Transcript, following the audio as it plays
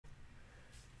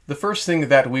The first thing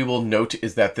that we will note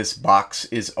is that this box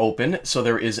is open, so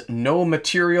there is no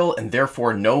material and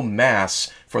therefore no mass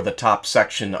for the top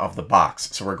section of the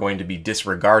box. So we're going to be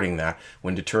disregarding that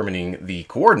when determining the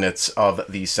coordinates of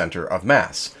the center of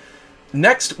mass.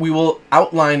 Next, we will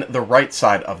outline the right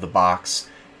side of the box.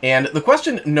 And the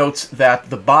question notes that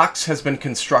the box has been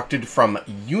constructed from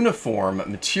uniform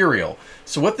material.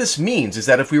 So what this means is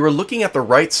that if we were looking at the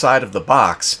right side of the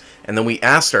box, and then we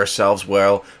asked ourselves,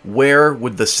 well, where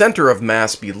would the center of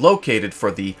mass be located for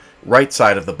the right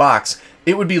side of the box?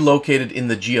 It would be located in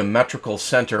the geometrical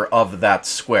center of that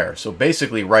square. So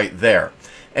basically right there.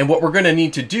 And what we're going to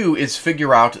need to do is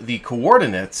figure out the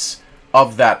coordinates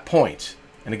of that point.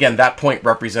 And again, that point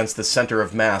represents the center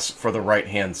of mass for the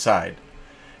right-hand side.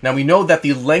 Now we know that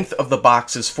the length of the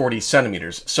box is 40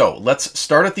 centimeters. So let's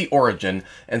start at the origin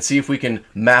and see if we can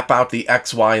map out the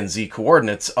x, y, and z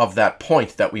coordinates of that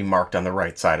point that we marked on the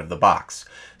right side of the box.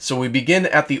 So we begin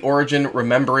at the origin,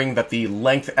 remembering that the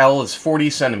length L is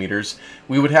 40 centimeters.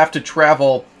 We would have to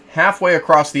travel halfway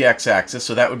across the x-axis,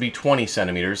 so that would be 20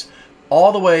 centimeters,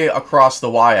 all the way across the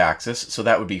y-axis, so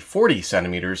that would be 40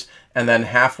 centimeters, and then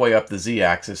halfway up the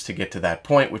z-axis to get to that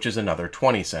point, which is another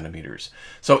 20 centimeters.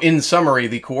 So in summary,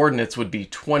 the coordinates would be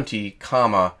 20,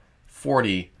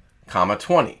 40,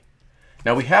 20.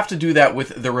 Now we have to do that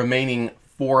with the remaining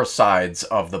 4 sides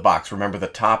of the box. Remember, the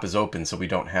top is open, so we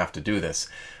don't have to do this.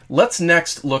 Let's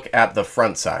next look at the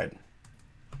front side.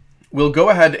 We'll go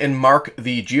ahead and mark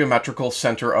the geometrical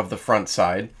center of the front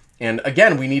side. And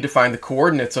again, we need to find the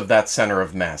coordinates of that center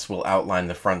of mass. We'll outline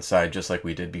the front side just like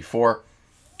we did before.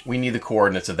 We need the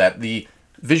coordinates of that. The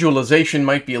visualization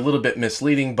might be a little bit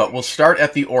misleading, but we'll start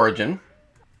at the origin.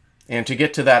 And to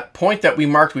get to that point that we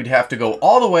marked, we'd have to go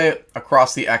all the way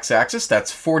across the x-axis.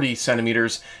 That's 40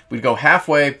 centimeters. We'd go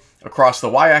halfway across the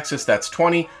y-axis. That's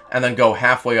 20. And then go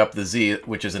halfway up the z,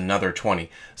 which is another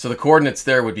 20. So the coordinates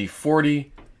there would be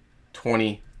 40,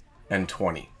 20, and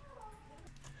 20.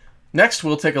 Next,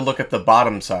 we'll take a look at the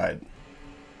bottom side.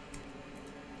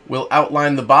 We'll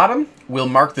outline the bottom, we'll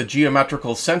mark the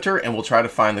geometrical center, and we'll try to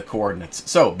find the coordinates.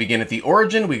 So, begin at the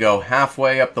origin, we go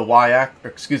halfway up the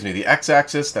the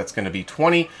x-axis, that's going to be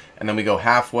 20, and then we go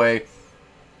halfway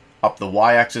up the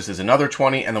y-axis is another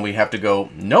 20, and then we have to go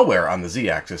nowhere on the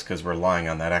z-axis because we're lying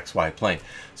on that xy plane.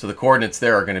 So the coordinates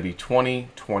there are going to be 20,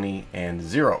 20, and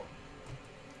 0.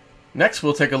 Next,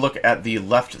 we'll take a look at the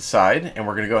left side, and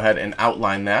we're going to go ahead and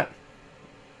outline that.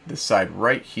 This side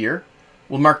right here.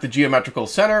 We'll mark the geometrical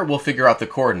center, we'll figure out the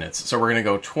coordinates. So we're going to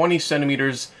go 20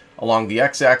 centimeters along the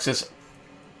x-axis,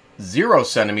 0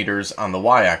 centimeters on the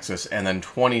y-axis, and then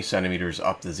 20 centimeters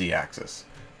up the z-axis.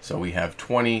 So we have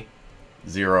 20,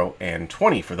 0, and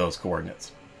 20 for those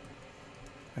coordinates.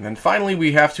 And then finally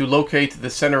we have to locate the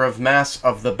center of mass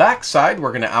of the back side.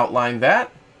 We're going to outline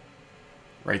that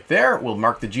right there. We'll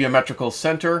mark the geometrical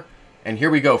center, and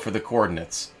here we go for the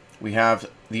coordinates. We have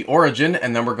the origin,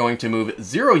 and then we're going to move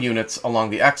 0 units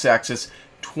along the x-axis,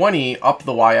 20 up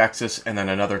the y-axis, and then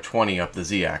another 20 up the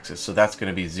z-axis. So that's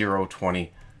going to be 0,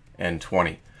 20, and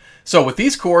 20. So with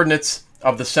these coordinates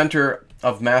of the center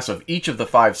of mass of each of the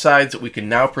 5 sides, we can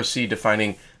now proceed to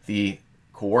finding the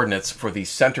coordinates for the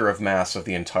center of mass of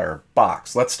the entire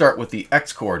box. Let's start with the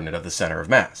x-coordinate of the center of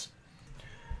mass.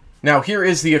 Now here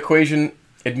is the equation.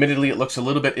 Admittedly, it looks a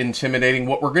little bit intimidating.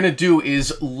 What we're going to do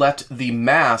is let the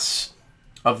mass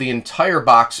of the entire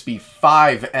box be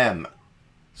 5m.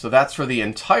 So that's for the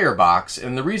entire box.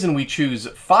 And the reason we choose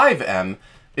 5m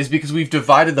is because we've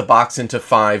divided the box into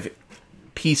 5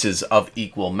 pieces of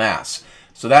equal mass.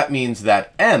 So that means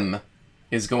that m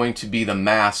is going to be the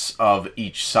mass of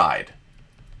each side.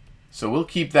 So we'll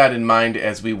keep that in mind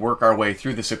as we work our way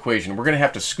through this equation. We're going to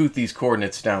have to scoot these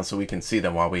coordinates down so we can see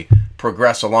them while we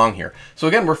progress along here. So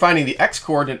again, we're finding the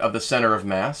x-coordinate of the center of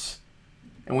mass.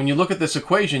 And when you look at this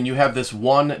equation, you have this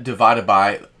 1 divided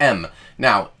by m.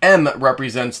 Now, m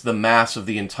represents the mass of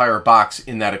the entire box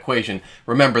in that equation.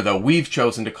 Remember, though, we've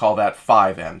chosen to call that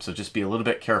 5m. So just be a little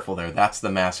bit careful there. That's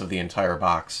the mass of the entire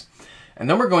box. And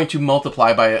then we're going to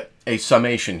multiply by a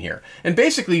summation here. And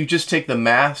basically, you just take the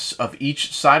mass of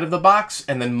each side of the box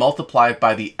and then multiply it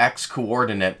by the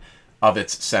x-coordinate of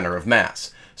its center of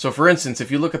mass. So for instance,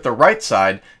 if you look at the right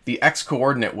side, the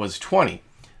x-coordinate was 20.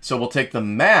 So we'll take the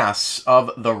mass of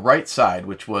the right side,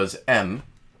 which was m.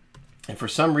 And for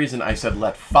some reason, I said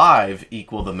let 5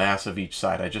 equal the mass of each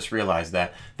side. I just realized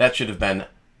that. That should have been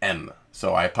m.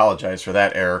 So I apologize for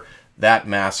that error. That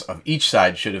mass of each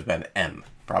side should have been m.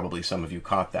 Probably some of you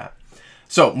caught that.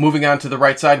 So moving on to the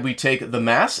right side, we take the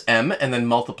mass, m, and then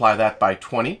multiply that by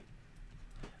 20.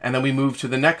 And then we move to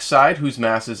the next side, whose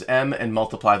mass is m, and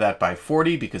multiply that by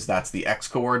 40, because that's the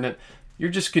x-coordinate. you're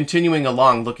just continuing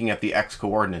along looking at the x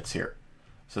coordinates here.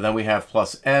 So then we have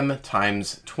plus m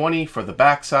times 20 for the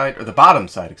back side, or the bottom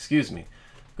side, excuse me.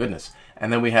 Goodness.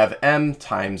 And then we have m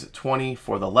times 20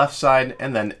 for the left side,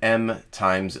 and then m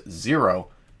times 0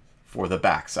 for the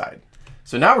back side.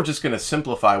 So now we're just going to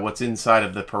simplify what's inside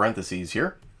of the parentheses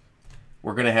here.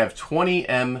 We're going to have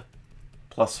 20m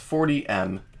plus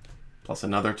 40m plus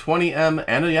another 20m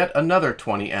and yet another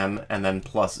 20m and then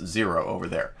plus 0 over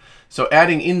there. So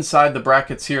adding inside the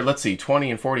brackets here, let's see,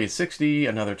 20 and 40 is 60,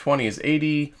 another 20 is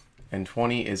 80, and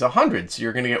 20 is 100. So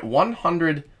you're going to get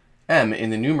 100m in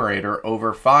the numerator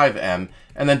over 5m,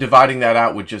 and then dividing that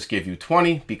out would just give you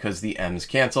 20 because the m's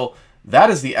cancel. That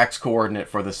is the x-coordinate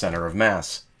for the center of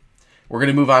mass. We're going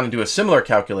to move on and do a similar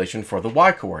calculation for the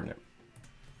y-coordinate.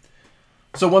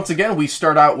 So once again, we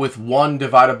start out with 1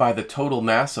 divided by the total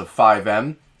mass of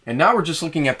 5m. And now we're just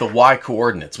looking at the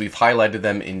y-coordinates. We've highlighted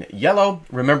them in yellow.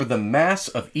 Remember, the mass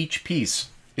of each piece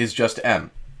is just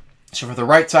m. So for the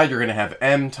right side, you're going to have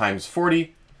m times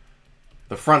 40.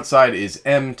 The front side is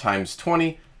m times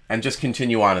 20. And just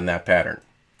continue on in that pattern.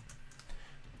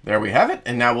 There we have it.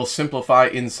 And now we'll simplify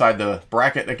inside the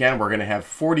bracket again. We're going to have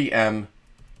 40m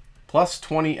plus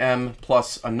 20m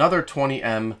plus another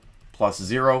 20m plus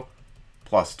 0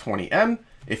 plus 20m.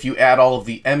 If you add all of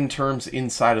the m terms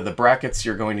inside of the brackets,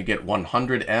 you're going to get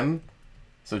 100m.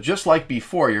 So just like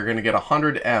before, you're going to get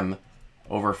 100m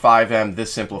over 5m.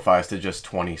 This simplifies to just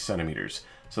 20 centimeters.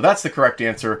 So that's the correct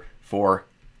answer for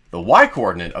the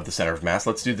y-coordinate of the center of mass.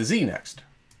 Let's do the z next.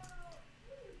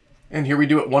 And here we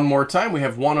do it one more time. We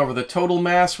have 1 over the total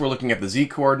mass. We're looking at the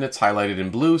z-coordinates highlighted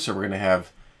in blue. So we're going to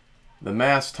have the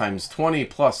mass times 20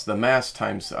 plus the mass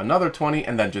times another 20,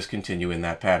 and then just continue in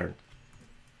that pattern.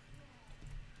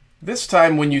 This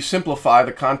time, when you simplify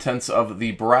the contents of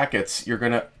the brackets, you're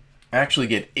going to actually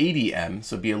get 80m,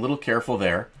 so be a little careful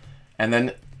there. And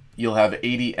then you'll have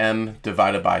 80m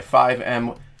divided by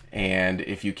 5m, and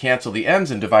if you cancel the m's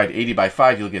and divide 80 by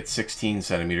 5, you'll get 16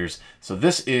 centimeters. So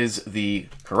this is the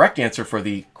correct answer for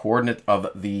the coordinate of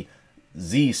the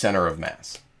z center of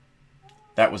mass.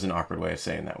 That was an awkward way of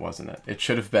saying that, wasn't it? It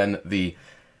should have been the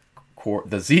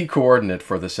z coordinate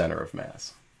for the center of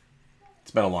mass. It's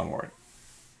been a long morning.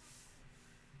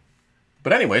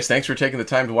 But anyways, thanks for taking the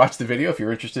time to watch the video. If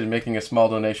you're interested in making a small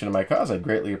donation to my cause, I'd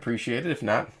greatly appreciate it. If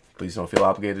not, please don't feel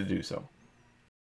obligated to do so.